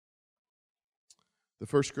The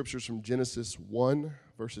first scripture is from Genesis 1,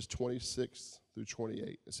 verses 26 through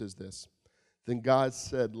 28. It says this: Then God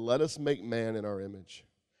said, let us make man in our image,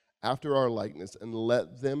 after our likeness, and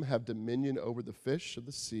let them have dominion over the fish of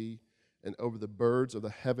the sea, and over the birds of the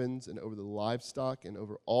heavens, and over the livestock, and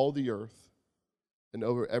over all the earth, and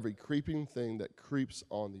over every creeping thing that creeps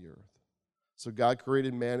on the earth. So God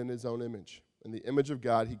created man in his own image. In the image of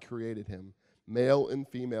God he created him. Male and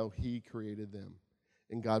female he created them.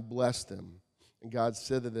 And God blessed them. And God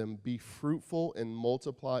said to them, be fruitful and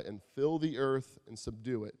multiply and fill the earth and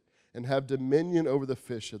subdue it, and have dominion over the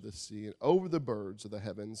fish of the sea, and over the birds of the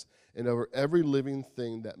heavens, and over every living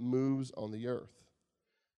thing that moves on the earth.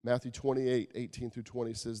 Matthew 28, 18 through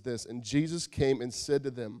 20 says this: And Jesus came and said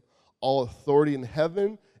to them, all authority in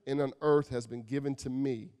heaven and on earth has been given to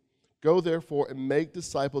me. Go therefore and make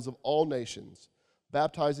disciples of all nations,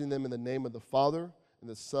 baptizing them in the name of the Father, and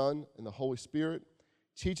the Son, and the Holy Spirit,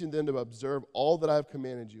 teaching them to observe all that I have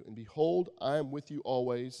commanded you. And behold, I am with you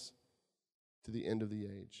always to the end of the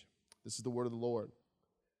age. This is the word of the Lord.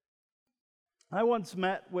 I once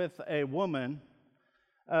met with a woman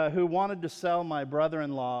who wanted to sell my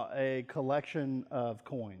brother-in-law a collection of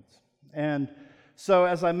coins. And so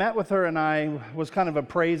as I met with her and I was kind of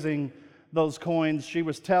appraising those coins, she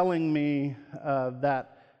was telling me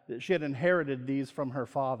that she had inherited these from her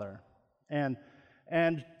father. And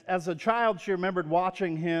as a child, she remembered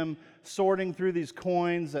watching him sorting through these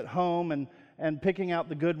coins at home and picking out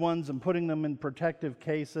the good ones and putting them in protective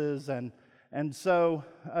cases. And so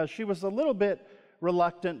she was a little bit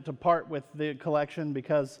reluctant to part with the collection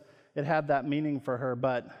because it had that meaning for her.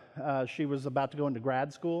 But she was about to go into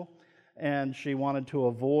grad school, and she wanted to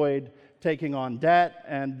avoid taking on debt.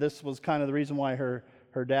 And this was kind of the reason why her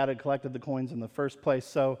dad had collected the coins in the first place.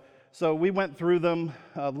 So we went through them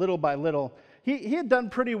little by little. He had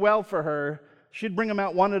done pretty well for her. She'd bring them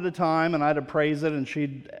out one at a time, and I'd appraise it, and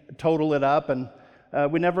she'd total it up. And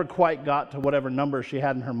we never quite got to whatever number she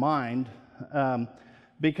had in her mind,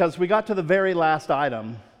 because we got to the very last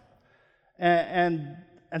item, and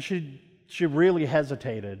she really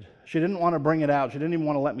hesitated. She didn't want to bring it out. She didn't even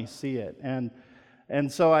want to let me see it. And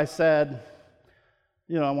so I said,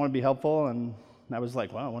 I want to be helpful, and I was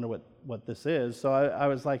like, well, I wonder what this is. So I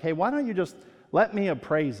was like, hey, why don't you just let me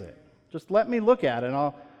appraise it? Just let me look at it, and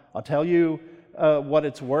I'll tell you what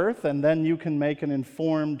it's worth, and then you can make an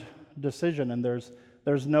informed decision, and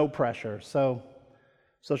there's no pressure. So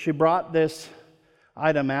she brought this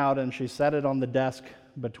item out, and she set it on the desk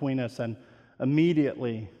between us, and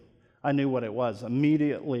immediately I knew what it was.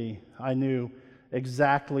 Immediately I knew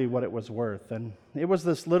exactly what it was worth. And it was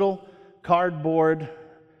this little cardboard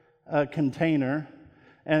container,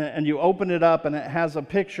 and you open it up, and it has a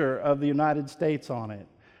picture of the United States on it.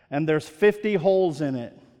 And there's 50 holes in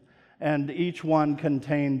it, and each one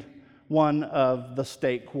contained one of the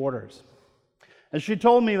state quarters. And she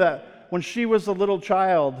told me that when she was a little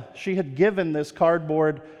child, she had given this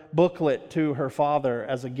cardboard booklet to her father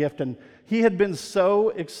as a gift, and he had been so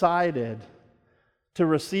excited to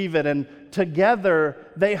receive it. And together,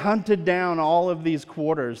 they hunted down all of these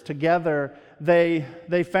quarters. Together, they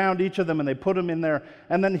found each of them, and they put them in there.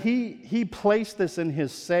 And then he placed this in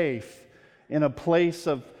his safe in a place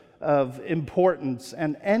of importance,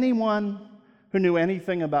 and anyone who knew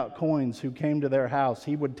anything about coins who came to their house,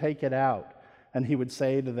 he would take it out and he would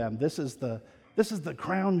say to them, this is the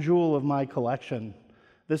crown jewel of my collection.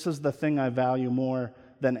 This is the thing I value more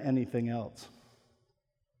than anything else.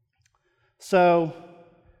 So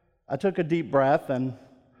I took a deep breath, and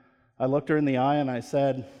I looked her in the eye, and I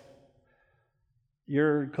said,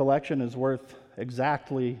 your collection is worth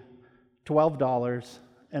exactly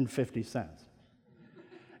 $12.50.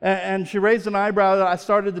 And she raised an eyebrow. I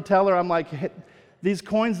started to tell her, I'm like, hey, these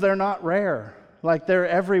coins, they're not rare. Like, they're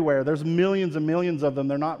everywhere. There's millions and millions of them.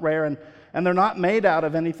 They're not rare, and they're not made out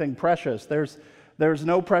of anything precious. There's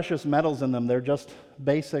no precious metals in them. They're just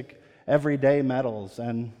basic, everyday metals.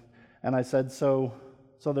 And I said, so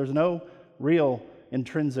there's no real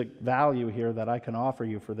intrinsic value here that I can offer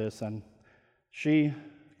you for this. And she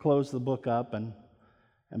closed the book up and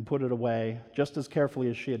put it away just as carefully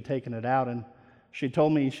as she had taken it out. And she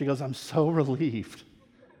told me, she goes, I'm so relieved.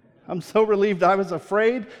 I'm so relieved. I was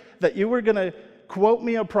afraid that you were going to quote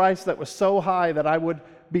me a price that was so high that I would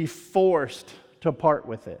be forced to part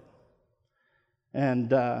with it.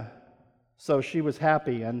 And so she was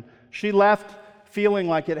happy, and she left feeling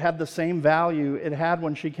like it had the same value it had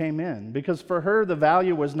when she came in, because for her the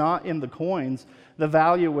value was not in the coins, the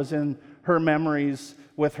value was in her memories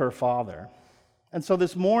with her father. And so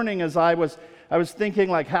this morning, as I was thinking,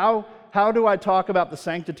 like, how do I talk about the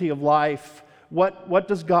sanctity of life what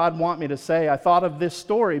does God want me to say? I thought of this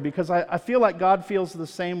story because I feel like God feels the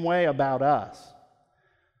same way about us.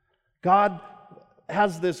 God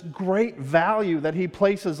has this great value that he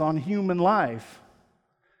places on human life.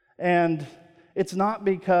 And it's not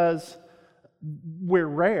because we're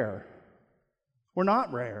rare. We're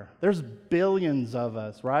not rare. There's billions of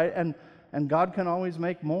us, right? And God can always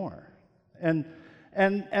make more. And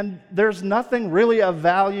there's nothing really of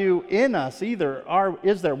value in us either,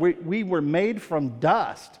 is there? We were made from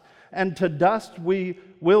dust, and to dust we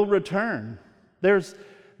will return. There's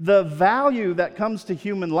the value that comes to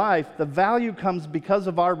human life, the value comes because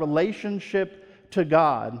of our relationship to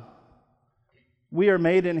God. We are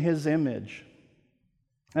made in his image.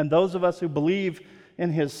 And those of us who believe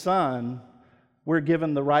in his Son, we're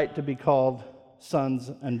given the right to be called sons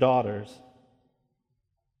and daughters.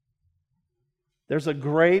 There's a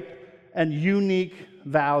great and unique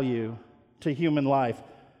value to human life.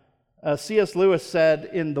 C.S. Lewis said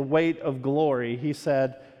in The Weight of Glory, he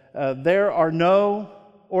said, there are no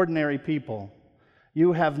ordinary people.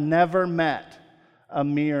 You have never met a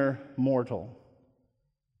mere mortal.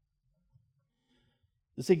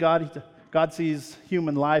 You see, God sees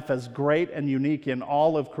human life as great and unique in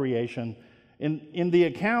all of creation. In the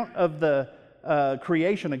account of the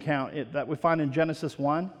creation account that we find in Genesis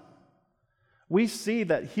 1, we see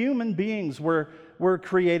that human beings were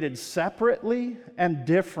created separately and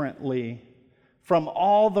differently from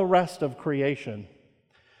all the rest of creation.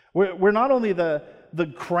 We're not only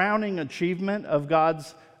the crowning achievement of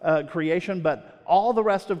God's creation, but all the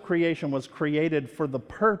rest of creation was created for the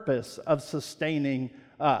purpose of sustaining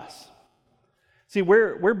us. See,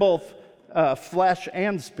 we're both flesh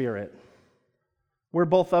and spirit. We're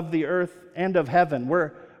both of the earth and of heaven.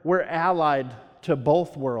 We're allied to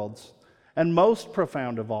both worlds. And most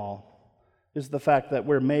profound of all is the fact that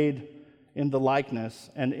we're made in the likeness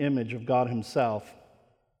and image of God himself.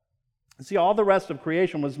 See, all the rest of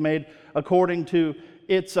creation was made according to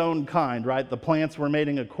its own kind, right? The plants were made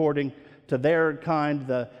according to their kind.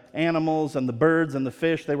 The animals and the birds and the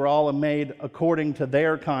fish, they were all made according to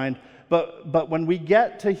their kind. But when we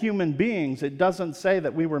get to human beings, it doesn't say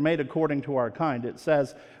that we were made according to our kind. It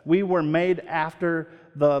says we were made after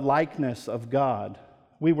the likeness of God.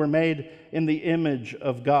 We were made in the image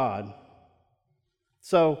of God.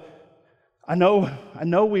 So I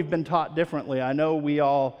know we've been taught differently. I know we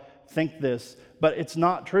all think this, but it's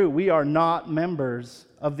not true. We are not members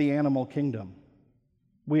of the animal kingdom.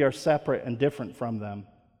 We are separate and different from them.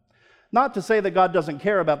 Not to say that God doesn't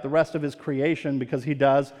care about the rest of his creation, because he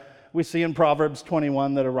does. We see in Proverbs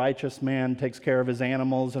 21 that a righteous man takes care of his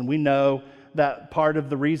animals, and we know that part of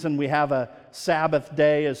the reason we have a Sabbath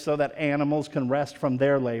day is so that animals can rest from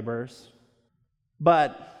their labors.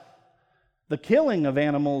 But the killing of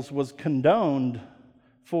animals was condoned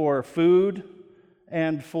for food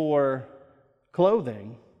and for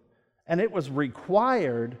clothing, and it was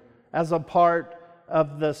required as a part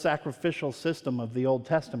of the sacrificial system of the Old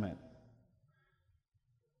Testament.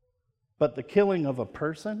 But the killing of a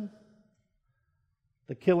person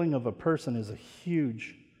is a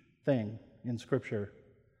huge thing in Scripture.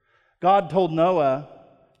 God told Noah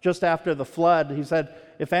just after the flood, he said,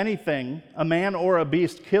 if anything, a man or a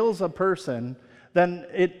beast kills a person, then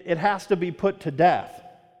it has to be put to death.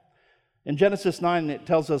 In Genesis 9, it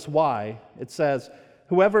tells us why. It says,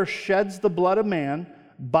 whoever sheds the blood of man,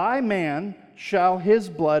 by man shall his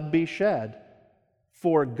blood be shed,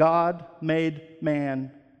 for God made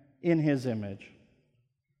man in his image.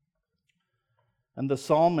 And the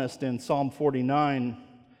psalmist in Psalm 49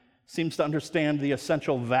 seems to understand the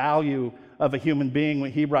essential value of a human being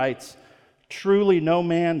when he writes, truly no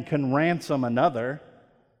man can ransom another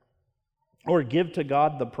or give to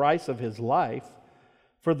God the price of his life,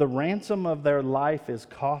 for the ransom of their life is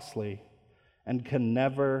costly and can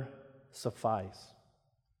never suffice.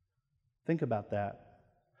 Think about that.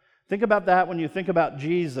 Think about that when you think about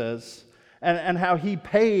Jesus and how he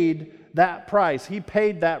paid that price. He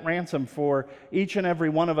paid that ransom for each and every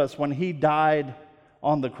one of us when he died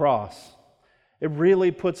on the cross. It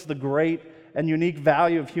really puts the great and unique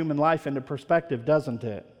value of human life into perspective, doesn't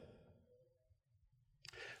it?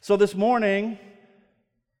 So this morning,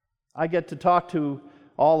 I get to talk to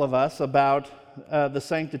all of us about the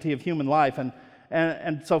sanctity of human life.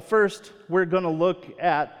 And so first, we're going to look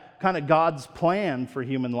at kind of God's plan for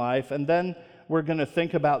human life, and then we're going to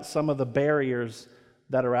think about some of the barriers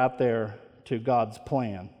that are out there to God's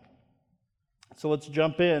plan. So let's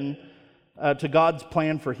jump in to God's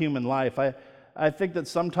plan for human life. I think that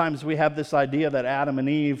sometimes we have this idea that Adam and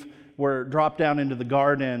Eve were dropped down into the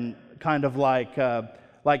garden kind of like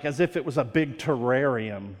as if it was a big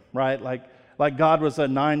terrarium, right? Like like God was a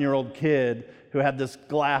 9-year-old kid who had this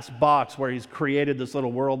glass box where he's created this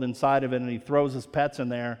little world inside of it, and he throws his pets in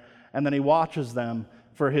there, and then he watches them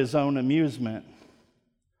for his own amusement.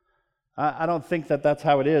 I don't think that that's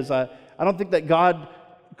how it is. I don't think that God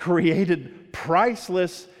created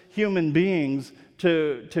priceless human beings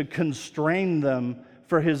to constrain them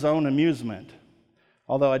for his own amusement.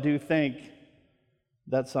 Although I do think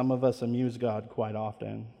that some of us amuse God quite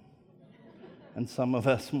often, and some of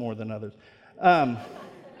us more than others.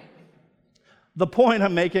 The point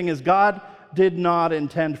I'm making is God did not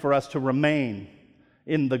intend for us to remain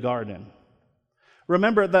in the garden.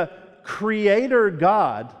 Remember, the Creator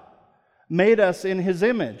God made us in his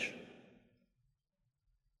image.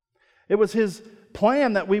 It was his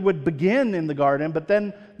plan that we would begin in the garden, but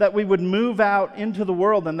then that we would move out into the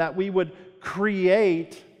world and that we would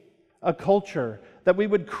create a culture, that we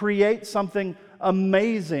would create something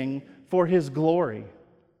amazing for his glory.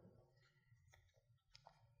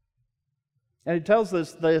 And he tells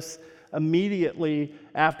us this immediately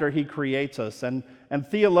after he creates us. And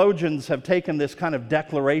theologians have taken this kind of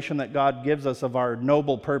declaration that God gives us of our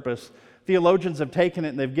noble purpose. Theologians have taken it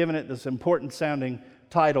and they've given it this important sounding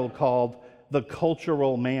title called the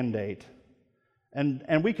cultural mandate.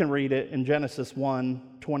 And we can read it in Genesis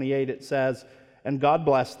 1:28. It says, "And God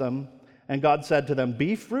blessed them, and God said to them,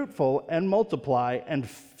 'Be fruitful and multiply and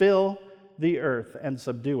fill the earth and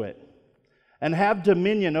subdue it, and have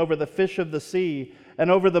dominion over the fish of the sea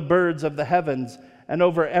and over the birds of the heavens and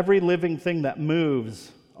over every living thing that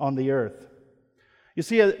moves on the earth.'" You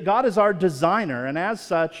see, God is our designer, and as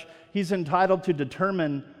such, he's entitled to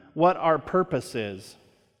determine what our purpose is.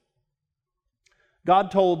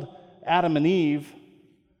 God told Adam and Eve,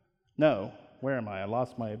 I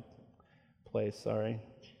lost my place, sorry.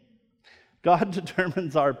 God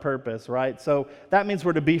determines our purpose, right? So that means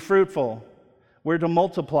we're to be fruitful. We're to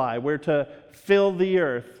multiply. We're to fill the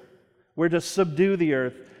earth. We're to subdue the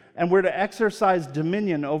earth. And we're to exercise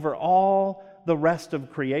dominion over all the rest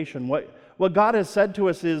of creation. What God has said to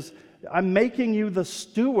us is, I'm making you the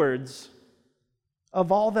stewards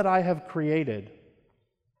of all that I have created.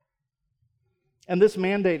 And this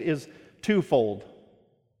mandate is twofold.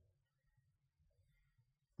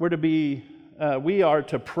 We are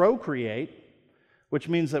to procreate, which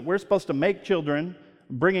means that we're supposed to make children,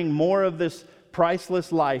 bringing more of this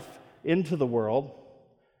priceless life into the world.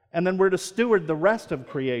 And then we're to steward the rest of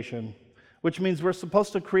creation, which means we're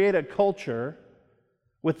supposed to create a culture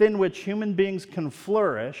within which human beings can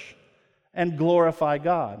flourish and glorify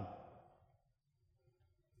God.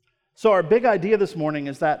 So our big idea this morning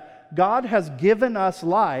is that God has given us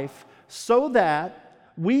life so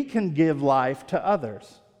that we can give life to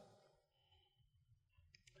others.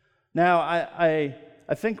 Now, I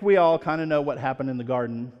think we all kind of know what happened in the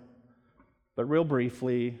garden, but real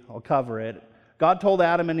briefly, I'll cover it. God told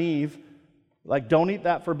Adam and Eve, don't eat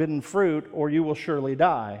that forbidden fruit or you will surely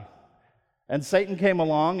die. And Satan came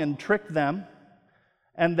along and tricked them,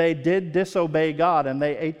 and they did disobey God, and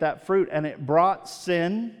they ate that fruit, and it brought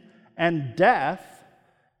sin and death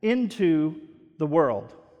into the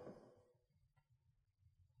world.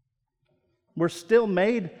 We're still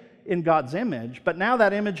made in God's image, but now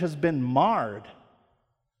that image has been marred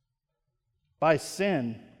by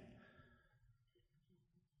sin.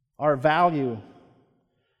 Our value.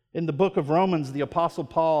 In the book of Romans, the Apostle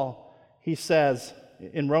Paul, he says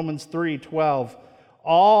in Romans 3:12,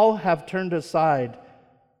 all have turned aside.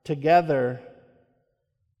 Together,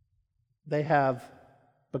 they have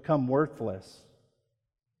become worthless.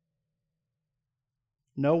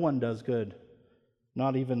 No one does good,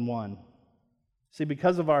 not even one. See,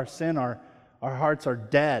 because of our sin, our hearts are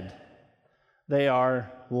dead. They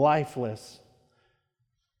are lifeless.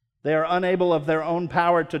 They are unable of their own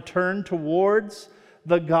power to turn towards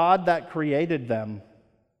the God that created them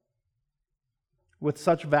with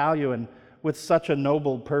such value and with such a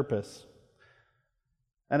noble purpose.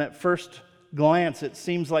 And at first glance, it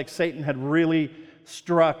seems like Satan had really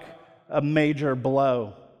struck a major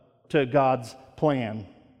blow to God's plan.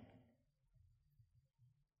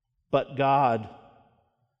 But God,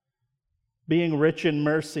 being rich in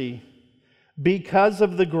mercy, because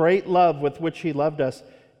of the great love with which He loved us,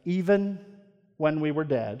 even when we were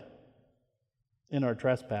dead in our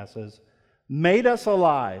trespasses, made us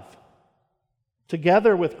alive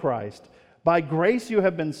together with Christ. By grace you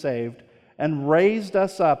have been saved, and raised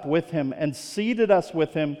us up with Him, and seated us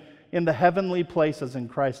with Him in the heavenly places in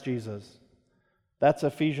Christ Jesus. That's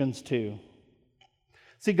Ephesians 2.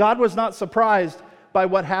 See, God was not surprised by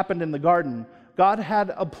what happened in the garden. God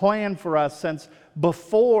had a plan for us since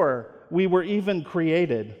before we were even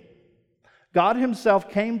created. God Himself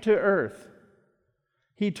came to earth.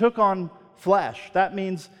 He took on flesh. That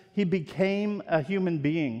means he became a human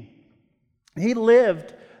being. He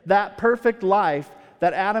lived that perfect life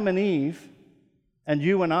that Adam and Eve and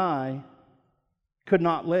you and I could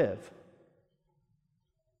not live.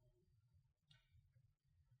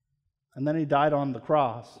 And then he died on the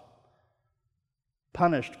cross,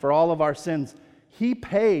 punished for all of our sins. He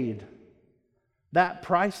paid that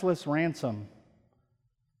priceless ransom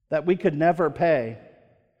that we could never pay.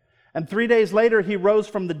 And 3 days later, he rose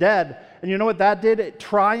from the dead. And you know what that did? It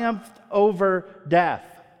triumphed over death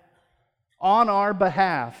on our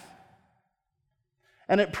behalf.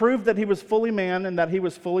 And it proved that he was fully man and that he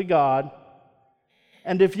was fully God.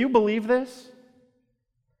 And if you believe this,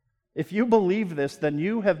 then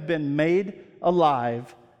you have been made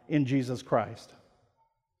alive in Jesus Christ.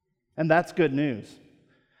 And that's good news.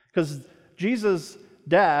 Because Jesus'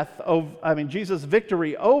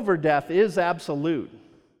 victory over death is absolute.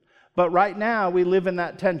 But right now, we live in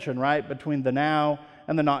that tension, right, between the now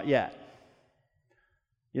and the not yet.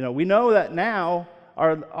 You know, we know that now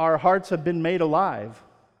our hearts have been made alive,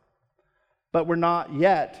 but we're not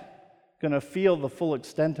yet going to feel the full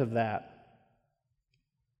extent of that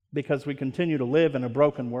because we continue to live in a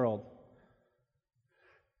broken world.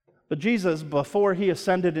 But Jesus, before he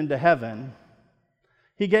ascended into heaven,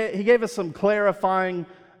 he gave us some clarifying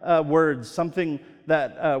words, something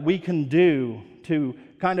that we can do to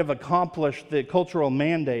kind of accomplish the cultural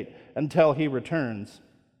mandate until he returns.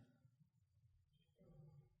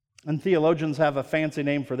 And theologians have a fancy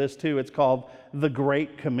name for this too. It's called the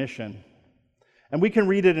Great Commission. And we can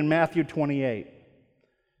read it in Matthew 28.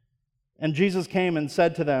 And Jesus came and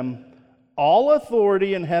said to them, "All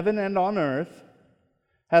authority in heaven and on earth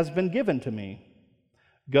has been given to me.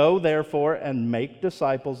 Go, therefore, and make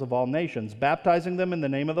disciples of all nations, baptizing them in the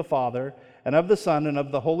name of the Father, and of the Son, and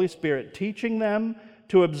of the Holy Spirit, teaching them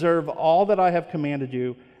to observe all that I have commanded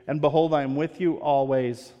you. And behold, I am with you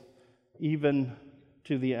always, even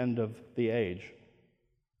to the end of the age."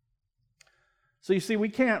 So you see, we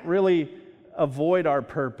can't really avoid our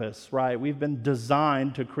purpose, right? We've been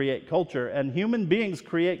designed to create culture, and human beings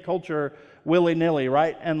create culture willy-nilly,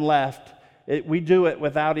 right and left. We do it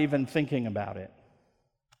without even thinking about it.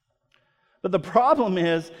 But the problem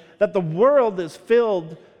is that the world is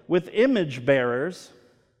filled with image bearers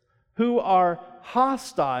who are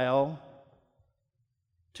hostile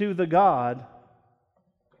to the God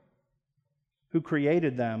who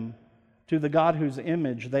created them, to the God whose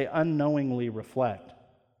image they unknowingly reflect.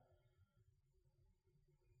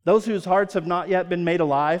 Those whose hearts have not yet been made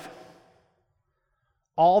alive,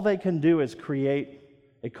 all they can do is create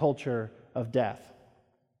a culture of death,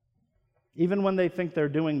 even when they think they're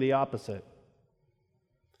doing the opposite.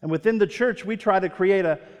 And within the church, we try to create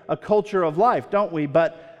a culture of life, don't we?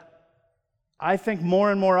 But I think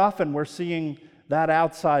more and more often we're seeing that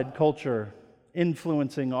outside culture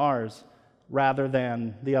influencing ours rather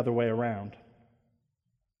than the other way around.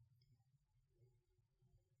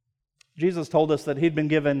 Jesus told us that he'd been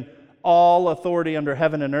given all authority under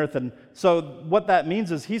heaven and earth. And so what that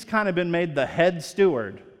means is he's kind of been made the head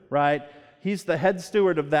steward, right? He's the head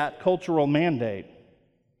steward of that cultural mandate.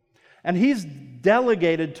 And he's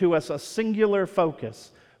delegated to us a singular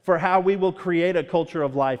focus for how we will create a culture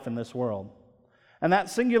of life in this world. And that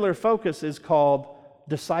singular focus is called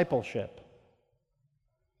discipleship.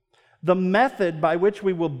 The method by which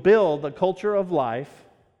we will build a culture of life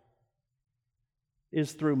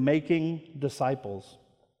is through making disciples.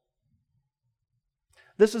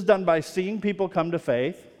 This is done by seeing people come to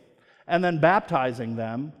faith and then baptizing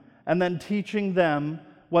them and then teaching them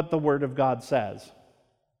what the Word of God says.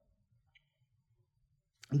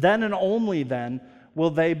 Then and only then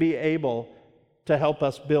will they be able to help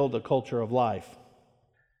us build a culture of life.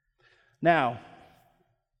 Now,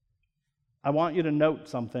 I want you to note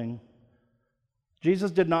something.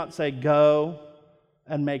 Jesus did not say, "Go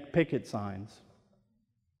and make picket signs."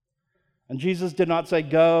 And Jesus did not say,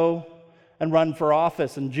 "Go and run for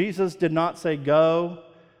office." And Jesus did not say, "Go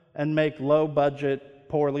and make low-budget,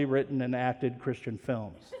 poorly written and acted Christian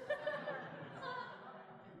films."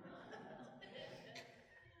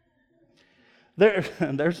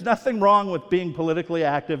 There's nothing wrong with being politically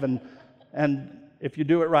active, and if you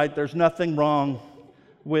do it right, there's nothing wrong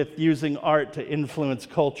with using art to influence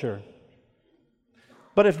culture.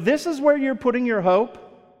 But if this is where you're putting your hope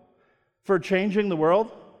for changing the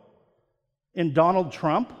world, in Donald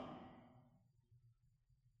Trump,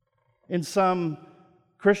 in some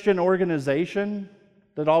Christian organization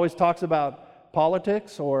that always talks about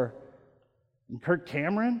politics, or in Kirk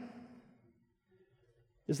Cameron,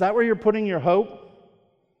 is that where you're putting your hope?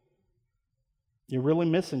 You're really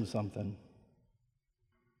missing something.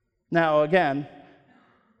 Now, again,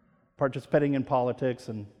 participating in politics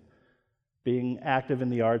and being active in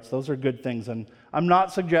the arts. Those are good things. And I'm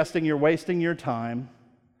not suggesting you're wasting your time.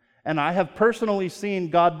 And I have personally seen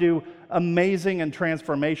God do amazing and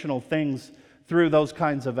transformational things through those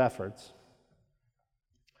kinds of efforts.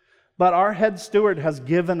 But our head steward has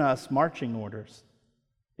given us marching orders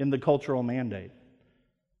in the cultural mandate.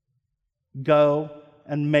 Go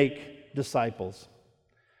and make disciples.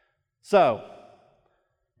 So,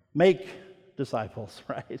 make disciples,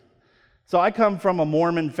 right? So I come from a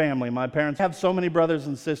Mormon family. My parents have so many brothers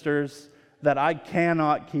and sisters that I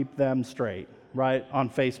cannot keep them straight, right, on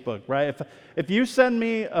Facebook, right? If you send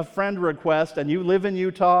me a friend request and you live in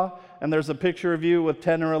Utah and there's a picture of you with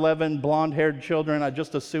 10 or 11 blonde-haired children, I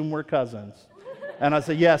just assume we're cousins. And I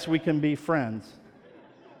say, yes, we can be friends.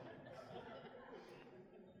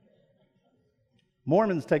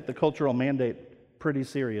 Mormons take the cultural mandate pretty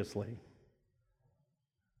seriously,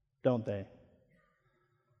 don't they?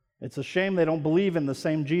 It's a shame they don't believe in the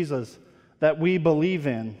same Jesus that we believe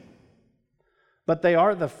in. But they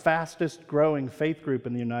are the fastest growing faith group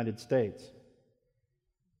in the United States.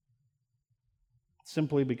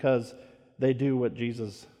 Simply because they do what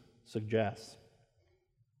Jesus suggests.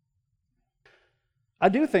 I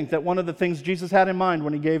do think that one of the things Jesus had in mind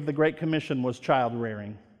when he gave the Great Commission was child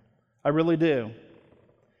rearing. I really do.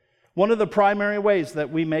 One of the primary ways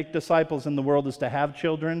that we make disciples in the world is to have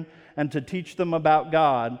children and to teach them about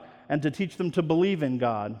God and to teach them to believe in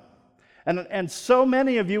God. And so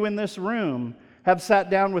many of you in this room have sat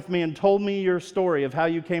down with me and told me your story of how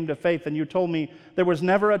you came to faith, and you told me there was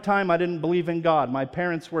never a time I didn't believe in God. My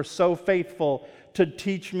parents were so faithful to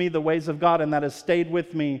teach me the ways of God, and that has stayed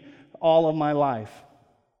with me all of my life.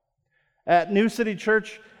 At New City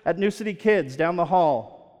Church, at New City Kids down the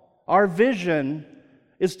hall, our vision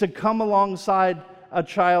is to come alongside a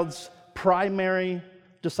child's primary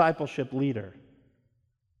discipleship leader.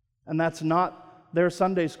 And that's not their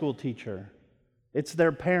Sunday school teacher. It's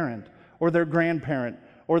their parent or their grandparent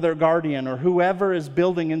or their guardian or whoever is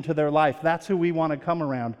building into their life. That's who we want to come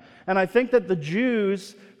around. And I think that the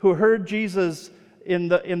Jews who heard Jesus in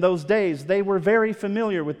those days, they were very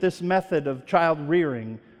familiar with this method of child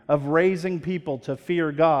rearing, of raising people to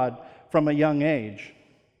fear God from a young age.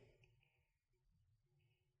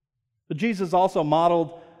 But Jesus also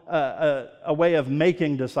modeled a way of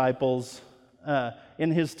making disciples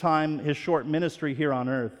in his time, his short ministry here on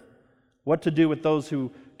earth. What to do with those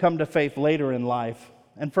who come to faith later in life.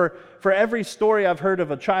 And for every story I've heard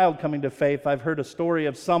of a child coming to faith, I've heard a story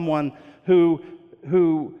of someone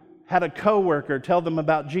who had a coworker tell them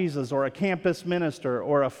about Jesus, or a campus minister,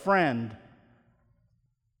 or a friend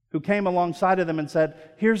who came alongside of them and said,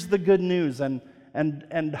 here's the good news, and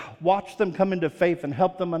watch them come into faith and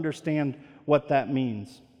help them understand what that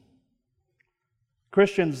means.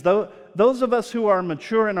 Christians, those of us who are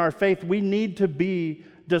mature in our faith, we need to be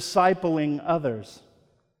discipling others.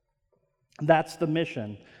 That's the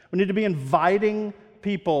mission. We need to be inviting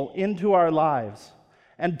people into our lives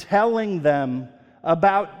and telling them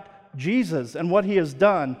about Jesus and what he has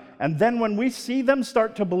done. And then when we see them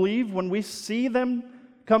start to believe, when we see them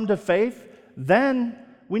come to faith, then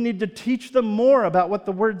we need to teach them more about what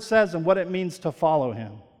the Word says and what it means to follow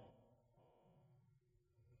him.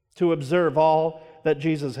 To observe all that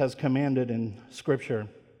Jesus has commanded in Scripture.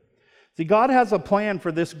 See, God has a plan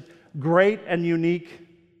for this great and unique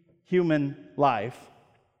human life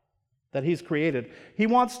that he's created. He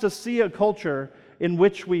wants to see a culture in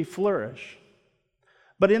which we flourish.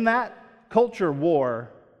 But in that culture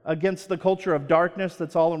war against the culture of darkness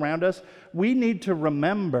that's all around us, we need to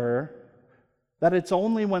remember that it's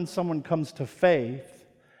only when someone comes to faith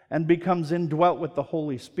and becomes indwelt with the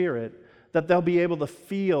Holy Spirit that they'll be able to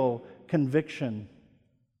feel conviction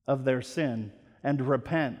of their sin and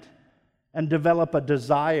repent and develop a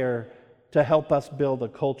desire to help us build a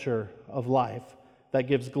culture of life that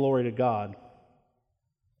gives glory to God.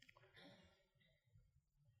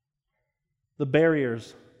 The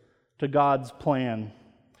barriers to God's plan.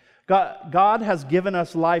 God has given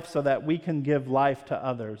us life so that we can give life to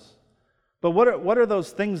others. But what are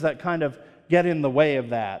those things that kind of get in the way of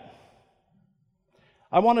that?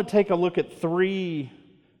 I want to take a look at 3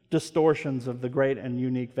 distortions of the great and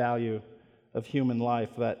unique value of human life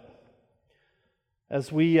that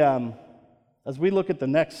as we look at the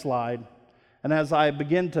next slide, and as I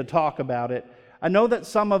begin to talk about it, I know that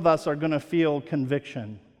some of us are going to feel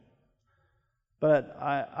conviction, but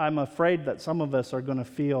I'm afraid that some of us are going to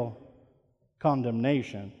feel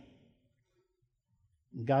condemnation.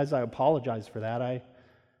 Guys, I apologize for that. I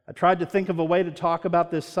tried to think of a way to talk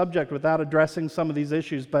about this subject without addressing some of these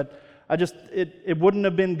issues, but it wouldn't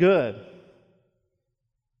have been good.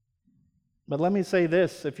 But let me say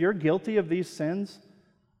this, if you're guilty of these sins,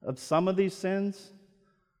 of some of these sins,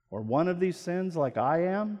 or one of these sins like I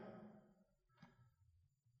am,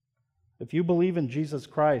 if you believe in Jesus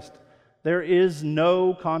Christ, there is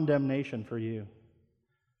no condemnation for you.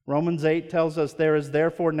 Romans 8 tells us, there is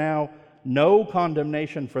therefore now no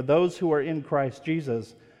condemnation for those who are in Christ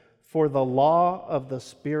Jesus, for the law of the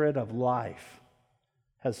Spirit of life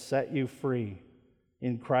has set you free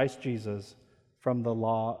in Christ Jesus from the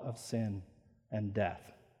law of sin and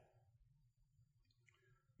death.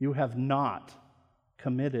 You have not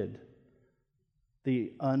committed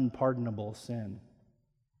the unpardonable sin.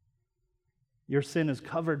 Your sin is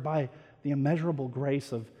covered by the immeasurable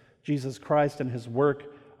grace of Jesus Christ and his work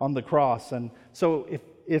on the cross. And so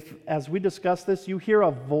if as we discuss this, you hear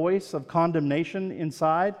a voice of condemnation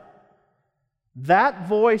inside, that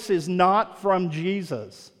voice is not from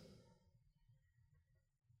Jesus.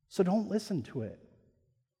 So don't listen to it,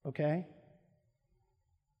 okay?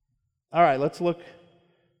 All right, let's look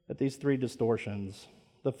at these three distortions.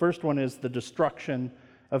 The first one is the destruction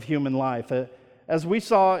of human life. As we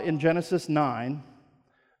saw in Genesis 9,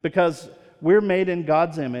 because we're made in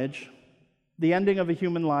God's image, the ending of a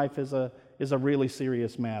human life is a really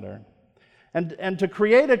serious matter. And to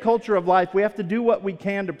create a culture of life, we have to do what we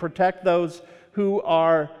can to protect those who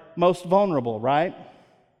are most vulnerable, right?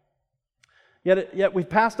 Yet we've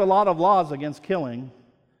passed a lot of laws against killing,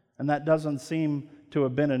 and that doesn't seem to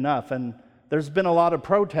have been enough. And there's been a lot of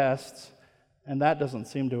protests, and that doesn't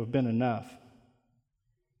seem to have been enough.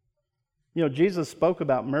 You know, Jesus spoke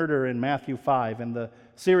about murder in Matthew 5. In the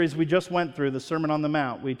series we just went through, the Sermon on the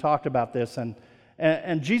Mount, we talked about this.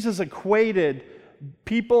 And Jesus equated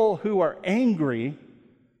people who are angry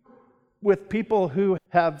with people who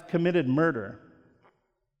have committed murder.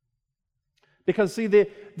 Because, see,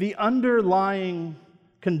 the underlying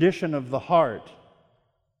condition of the heart,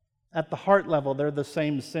 at the heart level, they're the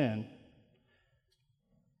same sin.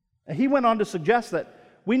 And he went on to suggest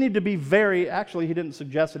that we need to be actually he didn't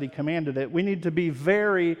suggest it, he commanded it, we need to be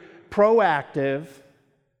very proactive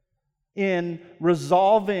in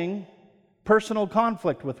resolving personal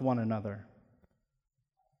conflict with one another.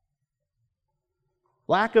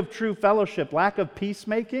 Lack of true fellowship, lack of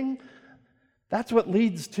peacemaking, that's what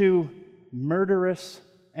leads to murderous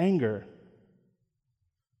anger.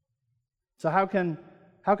 So how can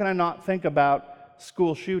I not think about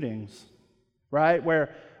school shootings, right?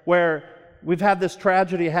 Where we've had this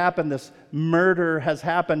tragedy happen, this murder has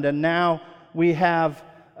happened, and now we have,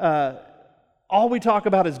 all we talk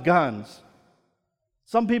about is guns.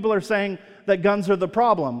 Some people are saying that guns are the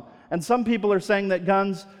problem, and some people are saying that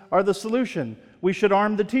guns are the solution. We should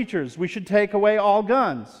arm the teachers. We should take away all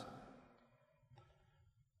guns.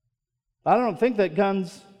 I don't think that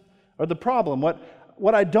guns are the problem.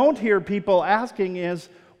 What I don't hear people asking is,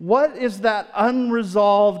 what is that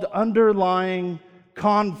unresolved underlying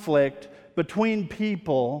conflict between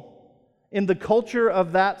people in the culture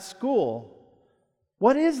of that school?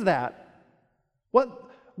 What is that?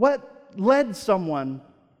 What led someone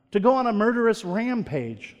to go on a murderous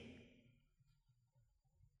rampage?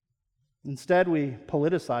 Instead, we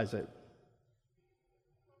politicize it.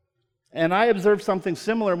 And I observe something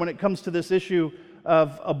similar when it comes to this issue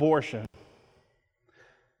of abortion.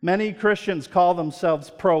 Many Christians call themselves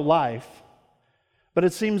pro-life, but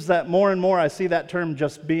it seems that more and more I see that term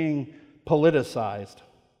just being politicized.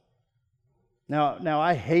 Now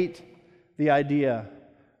I hate the idea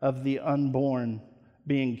of the unborn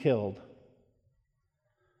being killed.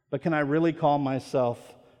 But can I really call myself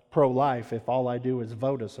pro-life if all I do is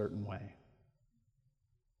vote a certain way?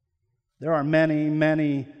 There are many,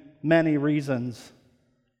 many, many reasons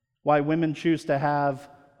why women choose to have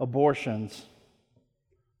abortions.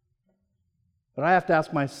 But I have to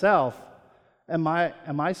ask myself, am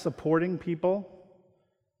I supporting people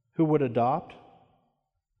who would adopt?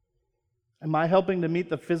 Am I helping to meet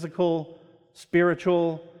the physical,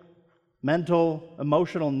 spiritual, mental,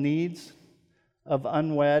 emotional needs of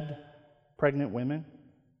unwed pregnant women?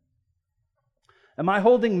 Am I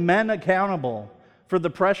holding men accountable for the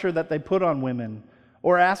pressure that they put on women,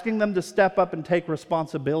 or asking them to step up and take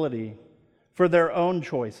responsibility for their own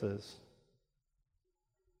choices?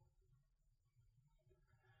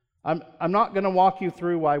 I'm not going to walk you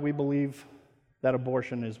through why we believe that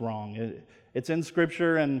abortion is wrong. It's in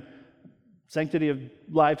Scripture, and Sanctity of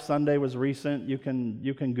Life Sunday was recent. You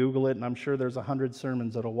can Google it, and I'm sure there's 100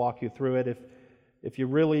 sermons that'll walk you through it. If you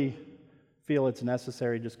really feel it's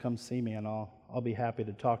necessary, just come see me, and I'll be happy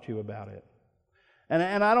to talk to you about it.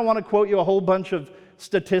 And I don't want to quote you a whole bunch of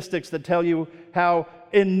statistics that tell you how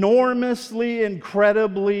enormously,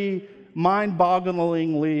 incredibly,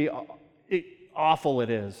 mind-bogglingly awful it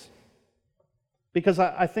is. Because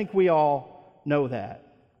I think we all know that.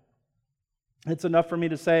 It's enough for me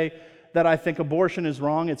to say that I think abortion is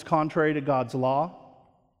wrong. It's contrary to God's law.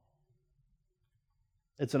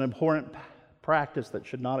 It's an abhorrent practice that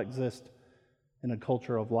should not exist in a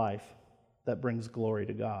culture of life that brings glory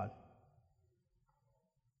to God.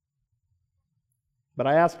 But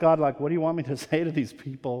I asked God, what do you want me to say to these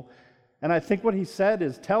people? And I think what he said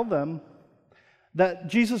is tell them that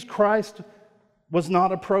Jesus Christ was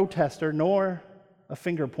not a protester nor a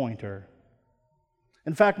finger pointer.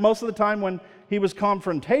 In fact, most of the time when he was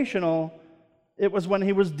confrontational, it was when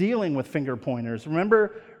he was dealing with finger pointers.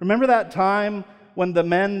 Remember that time when the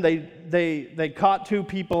men, they caught two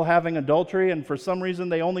people having adultery, and for some reason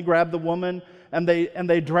they only grabbed the woman, and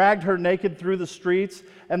they dragged her naked through the streets,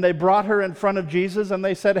 and they brought her in front of Jesus, and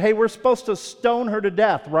they said, hey, we're supposed to stone her to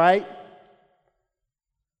death, right?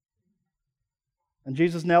 And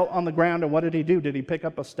Jesus knelt on the ground, and what did he do? Did he pick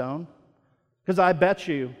up a stone? Because I bet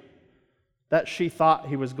you that she thought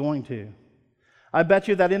he was going to. I bet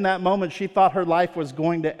you that in that moment she thought her life was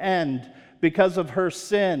going to end because of her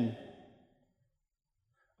sin.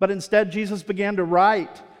 But instead, Jesus began to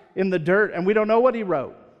write in the dirt, and we don't know what he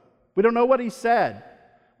wrote. We don't know what he said.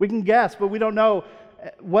 We can guess, but we don't know.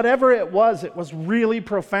 Whatever it was really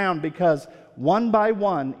profound, because one by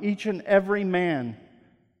one, each and every man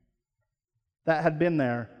that had been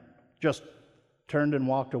there just turned and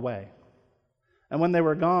walked away. And when they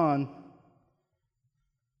were gone,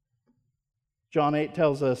 John 8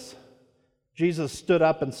 tells us, Jesus stood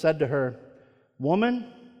up and said to her,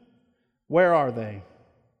 "Woman, where are they?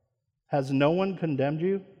 Has no one condemned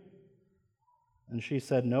you?" And she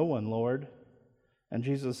said, "No one, Lord." And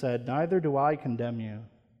Jesus said, "Neither do I condemn you.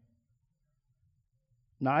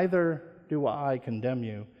 Neither do I condemn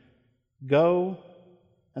you. Go,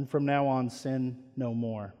 and from now on sin no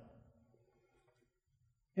more."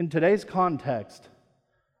 In today's context,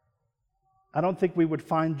 I don't think we would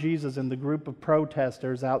find Jesus in the group of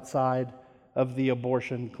protesters outside of the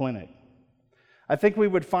abortion clinic. I think we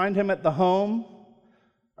would find him at the home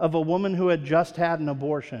of a woman who had just had an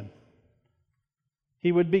abortion.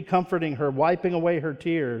 He would be comforting her, wiping away her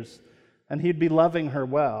tears, and he'd be loving her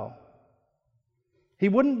well. He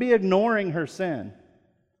wouldn't be ignoring her sin,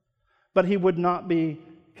 but he would not be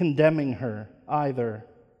condemning her either.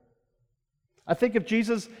 I think if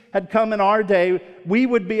Jesus had come in our day, we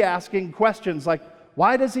would be asking questions like,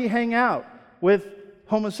 why does he hang out with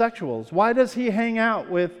homosexuals? Why does he hang out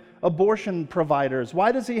with abortion providers?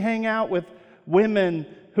 Why does he hang out with women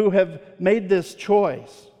who have made this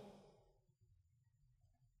choice?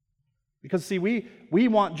 Because, see, we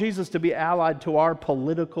want Jesus to be allied to our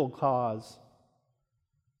political cause.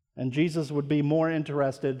 And Jesus would be more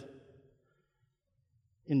interested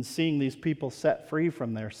in seeing these people set free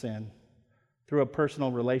from their sin through a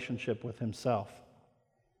personal relationship with himself.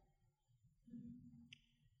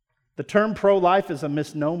 The term pro-life is a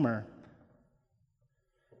misnomer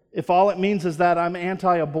if all it means is that I'm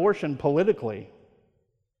anti-abortion politically.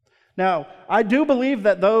 Now, I do believe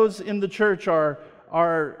that those in the church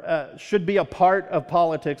should be a part of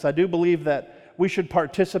politics. I do believe that we should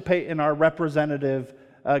participate in our representative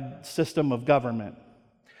system of government.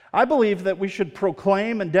 I believe that we should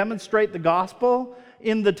proclaim and demonstrate the gospel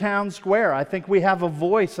in the town square. I think we have a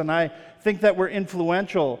voice, and I think that we're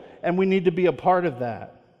influential, and we need to be a part of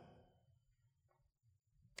that.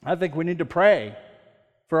 I think we need to pray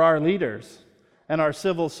for our leaders and our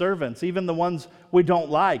civil servants, even the ones we don't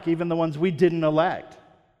like, even the ones we didn't elect,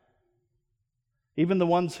 even the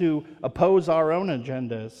ones who oppose our own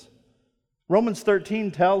agendas. Romans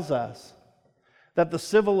 13 tells us that the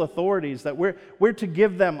civil authorities, that we're to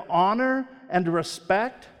give them honor and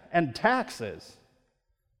respect and taxes.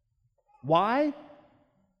 Why?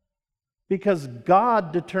 Because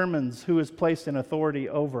God determines who is placed in authority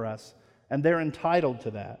over us, and they're entitled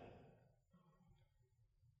to that.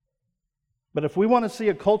 But if we want to see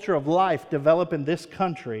a culture of life develop in this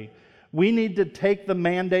country, we need to take the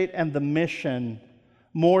mandate and the mission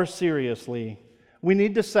more seriously. We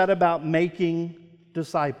need to set about making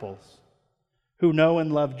disciples who know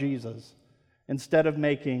and love Jesus instead of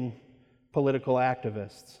making political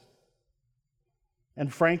activists.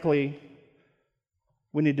 And frankly,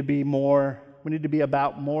 we need to be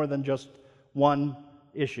about more than just one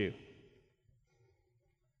issue.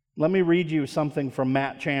 Let me read you something from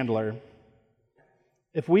Matt Chandler.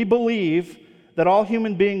 If we believe that all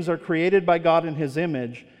human beings are created by God in His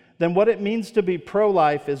image, then what it means to be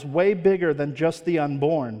pro-life is way bigger than just the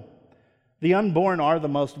unborn. The unborn are the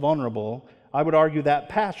most vulnerable. I would argue that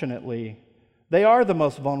passionately. They are the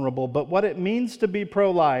most vulnerable, but what it means to be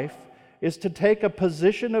pro-life is to take a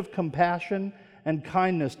position of compassion and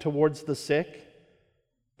kindness towards the sick,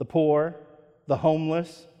 the poor, the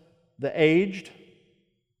homeless, the aged,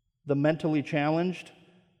 the mentally challenged,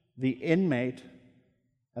 the inmate,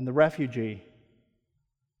 and the refugee.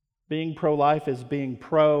 Being pro-life is being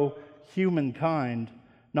pro-humankind,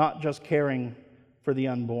 not just caring for the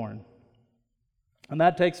unborn. And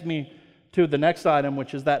that takes me to the next item,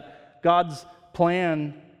 which is that God's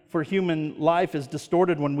plan for human life is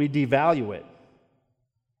distorted when we devalue it.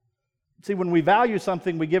 See, when we value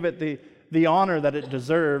something, we give it the honor that it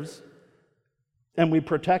deserves, and we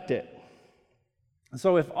protect it.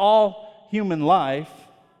 So if all human life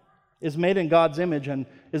is made in God's image and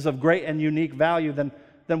is of great and unique value, then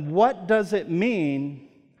what does it mean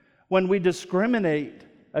when we discriminate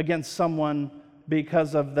against someone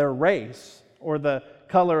because of their race or the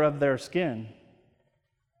color of their skin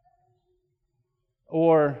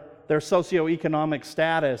or their socioeconomic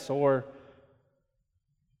status, or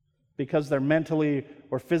because they're mentally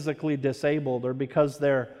or physically disabled, or because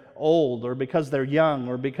they're old, or because they're young,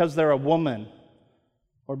 or because they're a woman,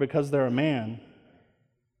 or because they're a man,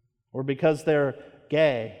 or because they're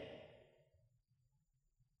gay?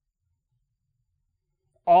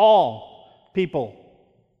 All people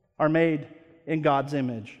are made in God's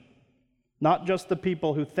image, not just the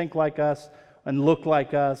people who think like us and look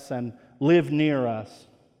like us and live near us.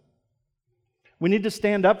 We need to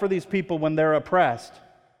stand up for these people when they're oppressed,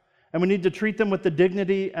 and we need to treat them with the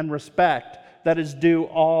dignity and respect that is due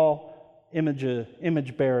all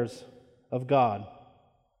image bearers of God.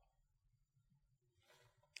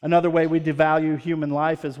 Another way we devalue human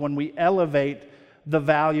life is when we elevate the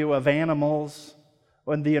value of animals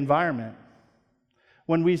and the environment.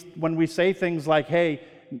 When we say things like, hey,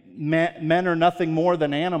 men are nothing more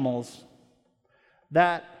than animals,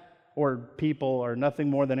 or people are nothing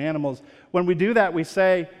more than animals, when we do that, we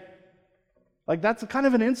say, like, that's a kind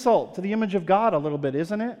of an insult to the image of God a little bit,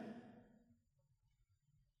 isn't it?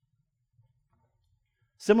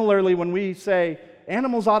 Similarly, when we say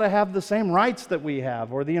animals ought to have the same rights that we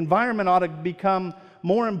have, or the environment ought to become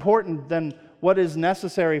more important than what is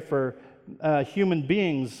necessary for human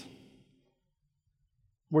beings,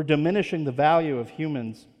 we're diminishing the value of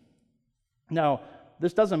humans. Now,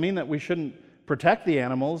 this doesn't mean that we shouldn't protect the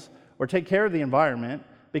animals or take care of the environment,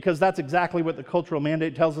 because that's exactly what the cultural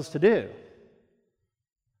mandate tells us to do.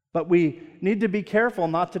 But we need to be careful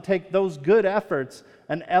not to take those good efforts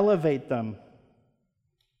and elevate them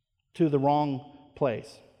to the wrong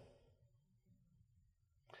place.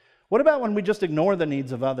 What about when we just ignore the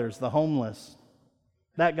needs of others, the homeless,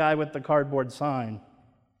 that guy with the cardboard sign,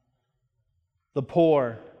 the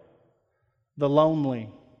poor, the lonely,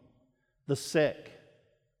 the sick?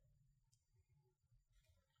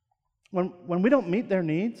 When we don't meet their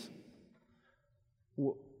needs,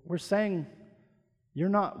 we're saying, you're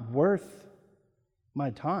not worth my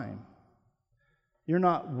time. You're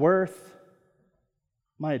not worth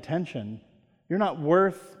my attention. You're not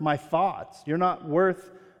worth my thoughts. You're not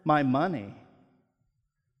worth my money.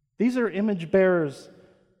 These are image bearers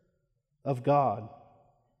of God.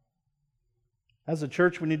 As a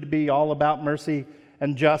church, we need to be all about mercy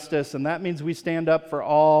and justice, and that means we stand up for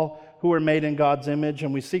all who are made in God's image,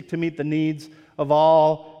 and we seek to meet the needs of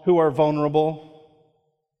all who are vulnerable.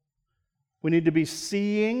 We need to be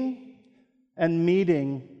seeing and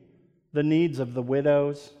meeting the needs of the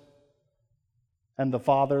widows and the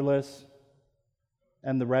fatherless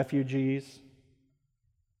and the refugees.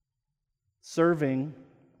 Serving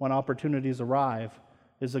when opportunities arrive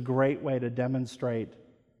is a great way to demonstrate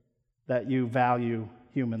that you value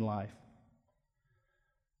human life.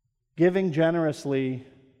 Giving generously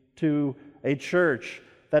to a church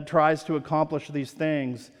that tries to accomplish these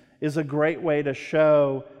things is a great way to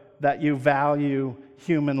show that you value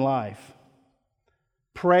human life.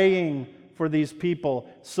 Praying for these people,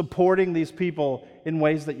 supporting these people in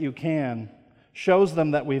ways that you can, shows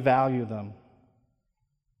them that we value them.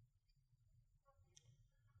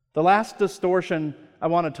 The last distortion I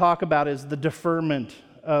want to talk about is the deferment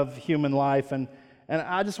of human life. And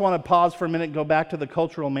I just want to pause for a minute and go back to the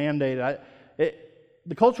cultural mandate.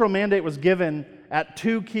 The cultural mandate was given at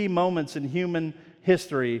two key moments in human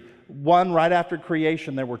history. One, right after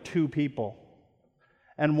creation, there were two people.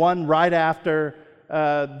 And one right after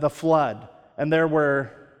the flood, and there were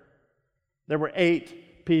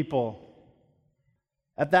 8 people.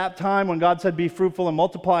 At that time, when God said, be fruitful and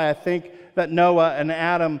multiply, I think that Noah and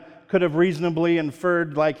Adam could have reasonably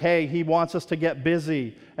inferred, like, hey, he wants us to get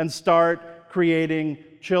busy and start creating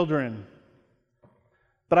children.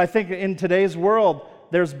 But I think in today's world,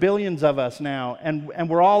 there's billions of us now, and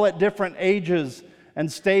we're all at different ages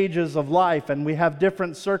and stages of life, and we have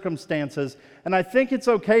different circumstances. And I think it's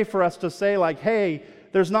okay for us to say, like, hey,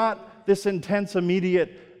 there's not this intense,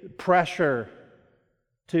 immediate pressure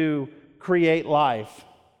to create life.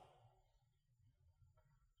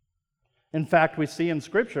 In fact, we see in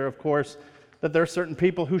Scripture, of course, that there are certain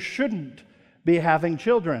people who shouldn't be having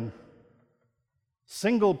children.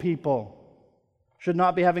 Single people should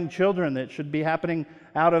not be having children. It should be happening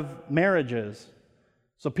out of marriages.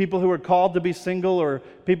 So people who are called to be single, or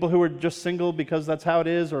people who are just single because that's how it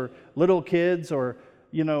is, or little kids, or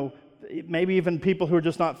maybe even people who are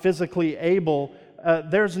just not physically able,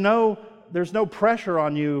 there's no pressure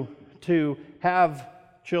on you to have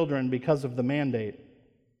children because of the mandate.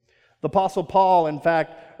 The Apostle Paul, in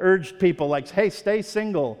fact, urged people like, hey, stay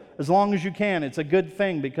single as long as you can. It's a good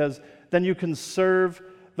thing because then you can serve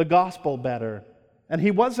the gospel better. And he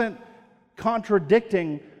wasn't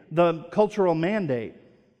contradicting the cultural mandate.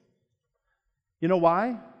 You know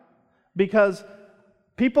why? Because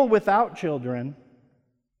people without children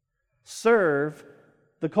serve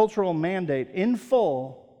the cultural mandate in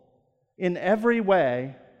full, in every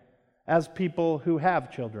way, as people who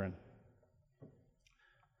have children.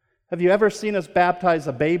 Have you ever seen us baptize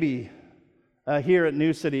a baby here at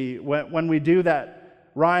New City? When we do that,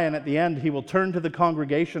 Ryan, at the end, he will turn to the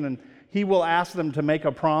congregation and he will ask them to make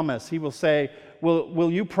a promise. He will say, will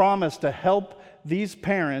you promise to help these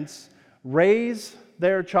parents raise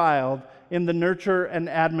their child in the nurture and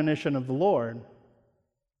admonition of the Lord?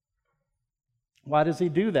 Why does he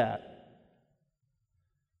do that?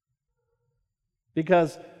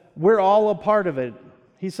 Because we're all a part of it.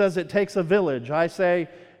 He says it takes a village. I say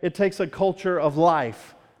it takes a culture of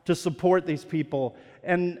life to support these people.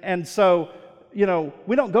 And so,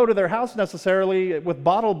 we don't go to their house necessarily with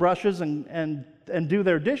bottle brushes and do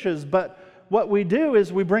their dishes, but what we do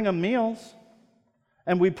is we bring them meals,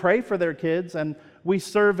 and we pray for their kids, and we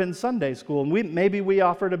serve in Sunday school, and maybe we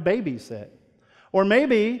offer to babysit. Or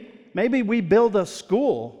maybe we build a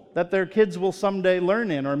school that their kids will someday learn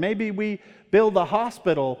in, or maybe we build a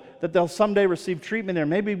hospital that they'll someday receive treatment there.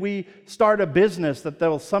 Maybe we start a business that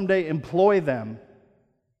they'll someday employ them.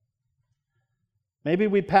 Maybe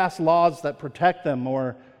we pass laws that protect them,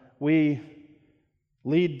 or we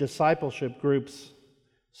lead discipleship groups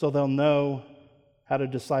so they'll know how to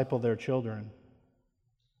disciple their children.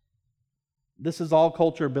 This is all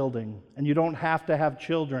culture building, and you don't have to have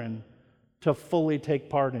children to fully take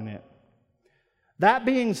part in it. That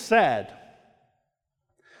being said,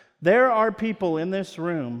 there are people in this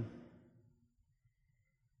room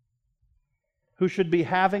who should be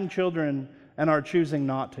having children and are choosing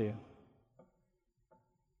not to.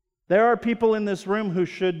 There are people in this room who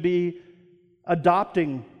should be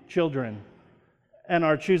adopting children and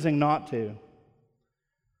are choosing not to.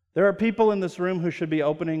 There are people in this room who should be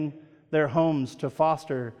opening their homes to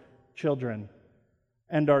foster children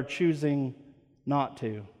and are choosing not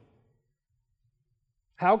to.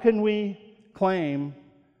 How can we claim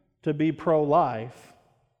to be pro-life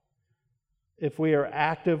if we are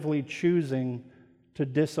actively choosing to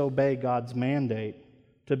disobey God's mandate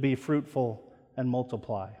to be fruitful and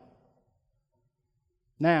multiply?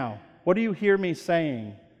 Now, what do you hear me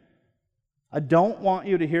saying? I don't want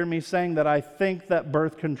you to hear me saying that I think that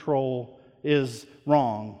birth control is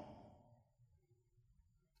wrong.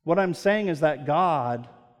 What I'm saying is that God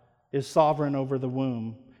is sovereign over the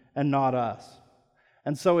womb and not us.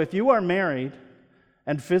 And so if you are married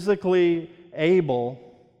and physically able,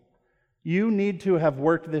 you need to have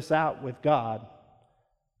worked this out with God.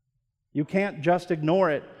 You can't just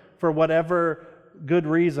ignore it for whatever good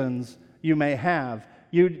reasons you may have.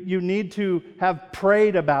 You need to have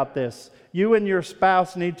prayed about this. You and your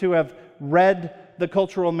spouse need to have read the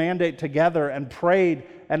cultural mandate together and prayed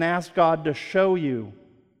and asked God to show you,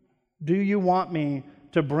 do you want me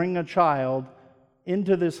to bring a child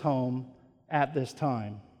into this home at this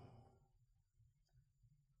time?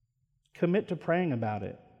 Commit to praying about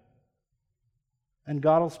it, and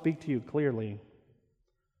God will speak to you clearly.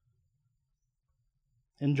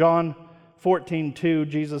 In John 14:2,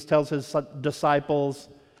 Jesus tells his disciples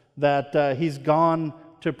that he's gone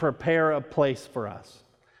to prepare a place for us.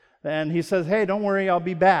 And he says, hey, don't worry, I'll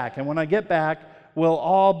be back. And when I get back, we'll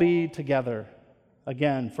all be together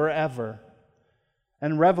again forever.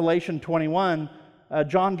 And in Revelation 21,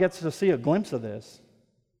 John gets to see a glimpse of this.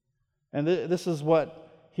 And this is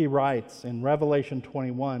what he writes in Revelation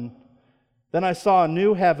 21. Then I saw a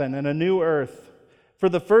new heaven and a new earth. For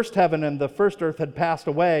the first heaven and the first earth had passed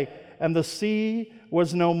away, and the sea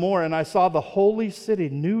was no more. And I saw the holy city,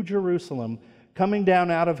 New Jerusalem, coming down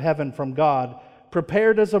out of heaven from God,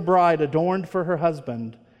 prepared as a bride adorned for her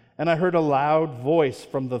husband. And I heard a loud voice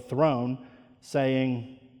from the throne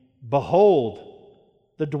saying, Behold,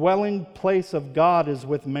 the dwelling place of God is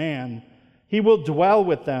with man. He will dwell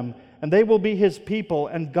with them, and they will be his people,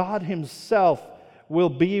 and God himself will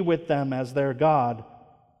be with them as their God.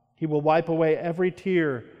 He will wipe away every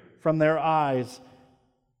tear from their eyes,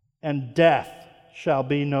 and death shall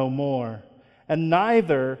be no more. And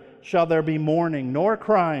neither shall there be mourning, nor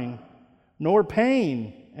crying, nor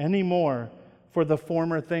pain any more, for the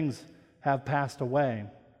former things have passed away.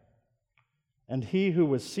 And he who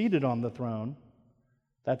was seated on the throne,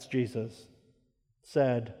 that's Jesus,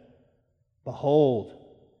 said, Behold,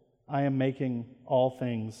 I am making all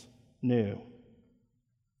things new.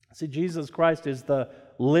 See, Jesus Christ is the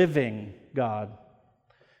living God.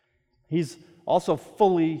 He's also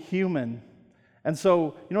fully human. And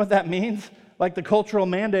so, you know what that means? Like the cultural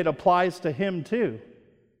mandate applies to him too.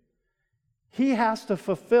 He has to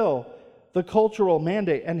fulfill the cultural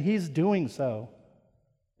mandate, and he's doing so.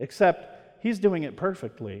 Except he's doing it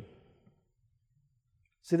perfectly.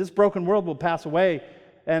 See, this broken world will pass away,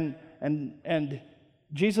 and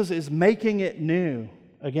Jesus is making it new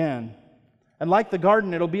again. And like the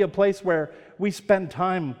garden, it'll be a place where we spend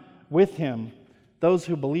time with him, those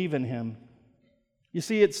who believe in him. You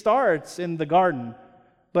see, it starts in the garden,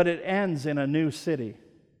 but it ends in a new city.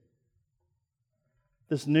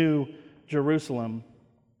 This new Jerusalem.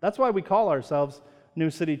 That's why we call ourselves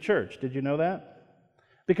New City Church. Did you know that?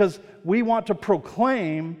 Because we want to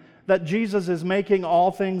proclaim that Jesus is making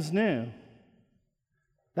all things new.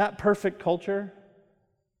 That perfect culture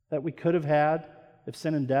that we could have had if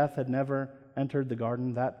sin and death had never entered the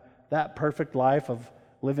garden, that perfect life of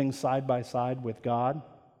living side by side with God,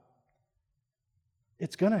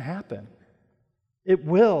 it's going to happen. It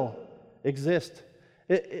will exist.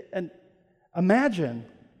 And imagine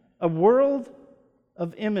a world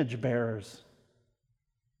of image bearers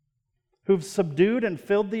who've subdued and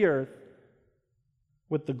filled the earth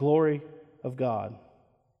with the glory of God.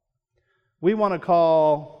 We want to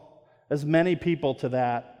call as many people to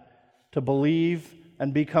that, to believe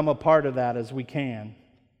and become a part of that as we can.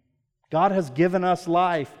 God has given us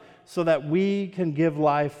life so that we can give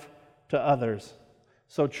life to others.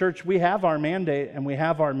 So, church, we have our mandate and we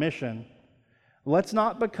have our mission. Let's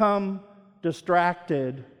not become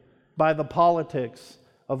distracted by the politics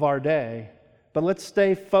of our day, but let's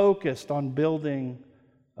stay focused on building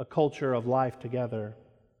a culture of life together,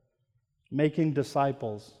 making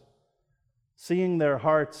disciples, seeing their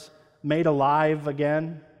hearts made alive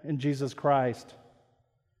again in Jesus Christ,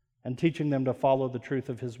 and teaching them to follow the truth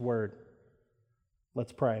of his word.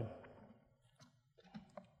 Let's pray.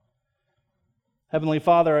 Heavenly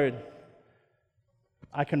Father,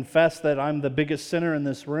 I confess that I'm the biggest sinner in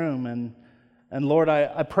this room, and Lord,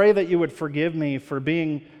 I pray that you would forgive me for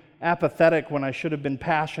being apathetic when I should have been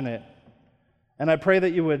passionate. And I pray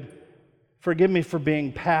that you would forgive me for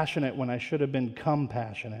being passionate when I should have become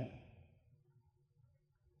passionate.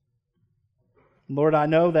 Lord, I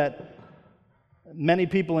know that many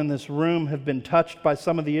people in this room have been touched by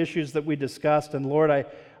some of the issues that we discussed. And Lord,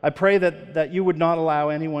 I pray that you would not allow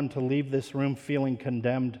anyone to leave this room feeling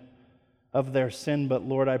condemned of their sin. But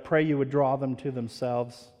Lord, I pray you would draw them to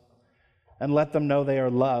themselves and let them know they are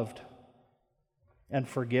loved and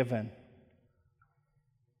forgiven.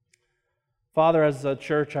 Father, as a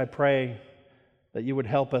church, I pray that you would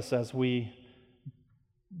help us as we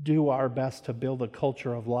do our best to build a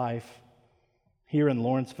culture of life here in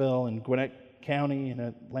Lawrenceville, in Gwinnett County, in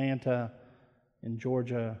Atlanta, in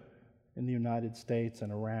Georgia, in the United States,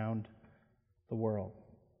 and around the world.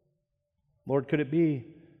 Lord, could it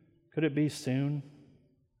be soon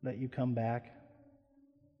that you come back,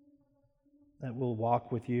 that we'll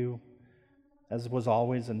walk with you as was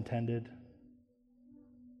always intended,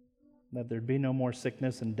 that there'd be no more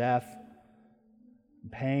sickness and death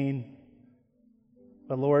and pain.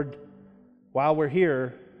 But Lord, while we're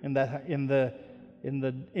here in the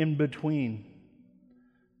in-between,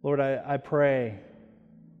 Lord, I pray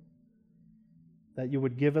that you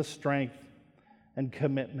would give us strength and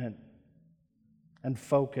commitment and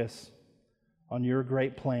focus on your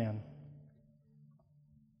great plan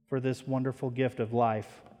for this wonderful gift of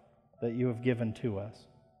life that you have given to us.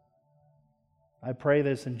 I pray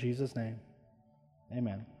this in Jesus' name.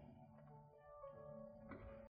 Amen.